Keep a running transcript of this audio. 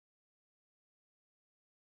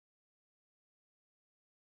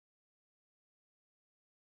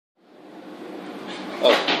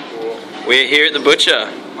We're here at the butcher.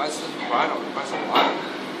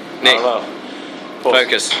 Nick,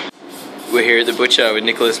 focus. We're here at the butcher with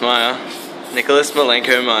Nicholas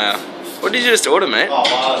Malenko Meyer. What did you just order, mate? 1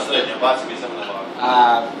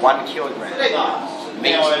 kilogram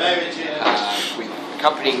meat with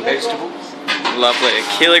accompanying vegetables. Lovely. A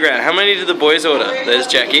kilogram. How many did the boys order? There's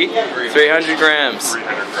Jackie. 300 grams.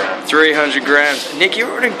 300 grams. Nick, you're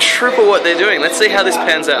ordering triple what they're doing. Let's see how this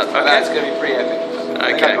pans out. Okay. That's going to be pretty epic.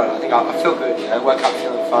 Okay. I feel good. I woke up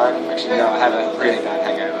feeling fine. Actually, no, I have a really bad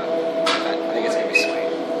hangover. But I think it's going to be sweet.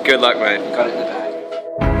 Good luck, mate. Got it in the bag.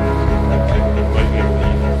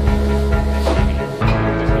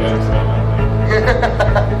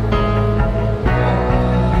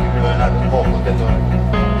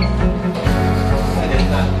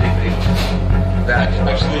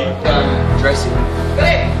 Actually, dressing.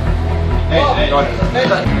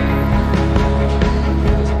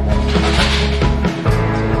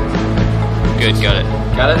 Good, got it.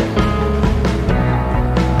 Got it?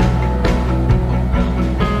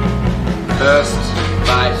 First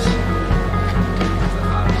bite.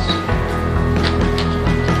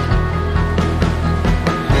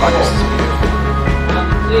 This is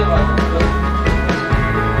beautiful.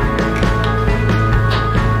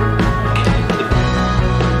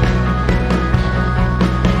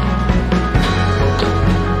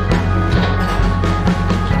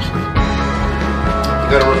 You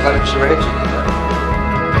gotta replenish your energy.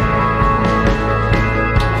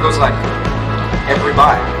 Feels like every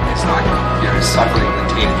bite is like, you know, suckling the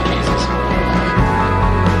teeth of Jesus.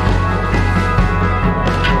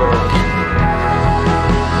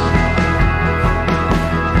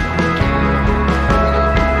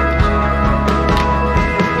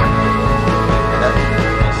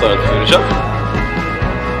 Start to finish up.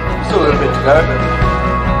 Still a little bit to go, but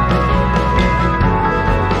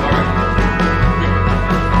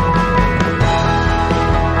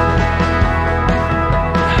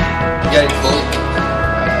getting full.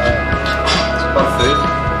 It's a lot of food.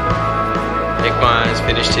 Nick Meyer has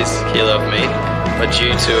finished his kilo of meat, but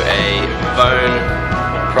due to a bone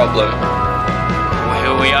problem,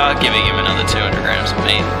 we are giving him another 200 grams of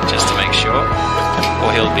meat just to make sure,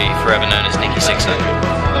 or he'll be forever known as Nicky Sixer.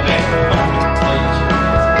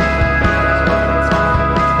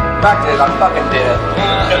 Back it, I fucking did it.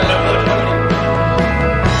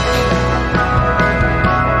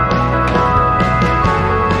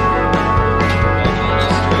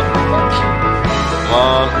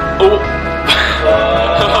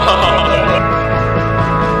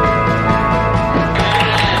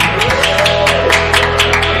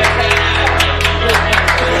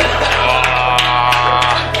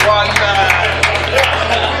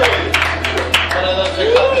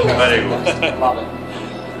 Love it.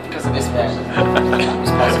 Because of this man. That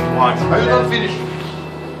was possible. Are you not finished?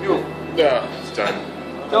 You? No, it's done.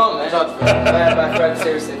 No, man. My friend,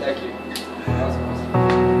 seriously, thank you.